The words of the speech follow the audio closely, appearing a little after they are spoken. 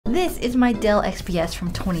This is my Dell XPS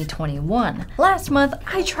from 2021. Last month,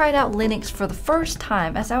 I tried out Linux for the first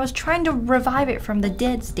time as I was trying to revive it from the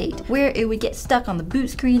dead state, where it would get stuck on the boot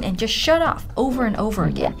screen and just shut off over and over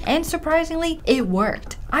again. And surprisingly, it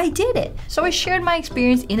worked. I did it. So I shared my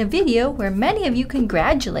experience in a video where many of you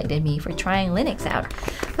congratulated me for trying Linux out.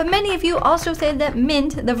 But many of you also said that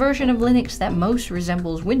Mint, the version of Linux that most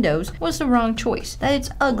resembles Windows, was the wrong choice, that it's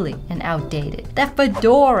ugly and outdated, that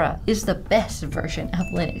Fedora is the best version of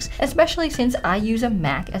Linux, especially since I use a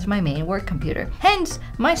Mac as my main work computer. Hence,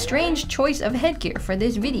 my strange choice of headgear for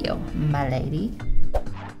this video, my lady.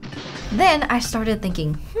 Then I started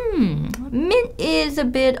thinking, Mint is a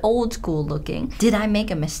bit old school looking. Did I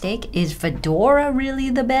make a mistake? Is Fedora really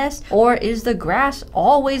the best? Or is the grass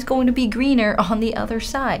always going to be greener on the other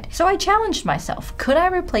side? So I challenged myself. Could I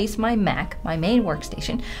replace my Mac, my main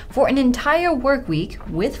workstation, for an entire work week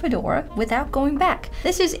with Fedora without going back?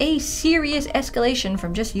 This is a serious escalation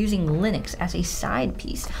from just using Linux as a side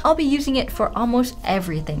piece. I'll be using it for almost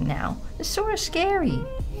everything now. It's sort of scary.